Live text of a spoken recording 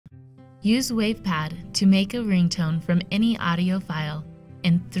Use WavePad to make a ringtone from any audio file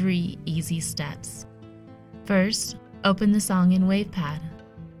in 3 easy steps. First, open the song in WavePad.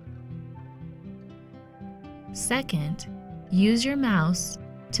 Second, use your mouse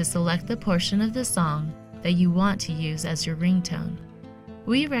to select the portion of the song that you want to use as your ringtone.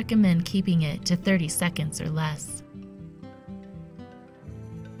 We recommend keeping it to 30 seconds or less.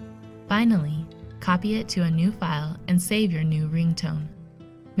 Finally, copy it to a new file and save your new ringtone.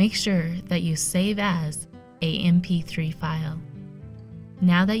 Make sure that you save as a MP3 file.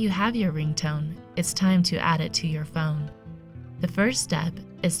 Now that you have your ringtone, it's time to add it to your phone. The first step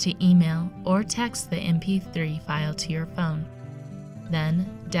is to email or text the MP3 file to your phone. Then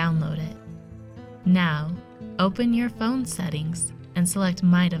download it. Now, open your phone settings and select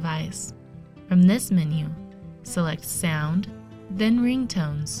My Device. From this menu, select Sound, then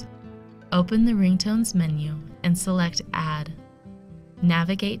Ringtones. Open the Ringtones menu and select Add.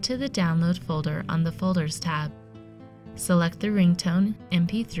 Navigate to the Download folder on the Folders tab. Select the ringtone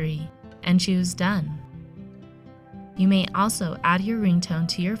MP3 and choose Done. You may also add your ringtone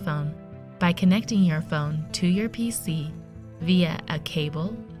to your phone by connecting your phone to your PC via a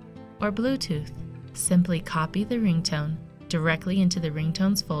cable or Bluetooth. Simply copy the ringtone directly into the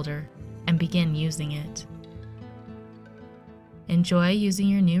Ringtones folder and begin using it. Enjoy using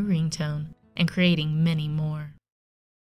your new ringtone and creating many more.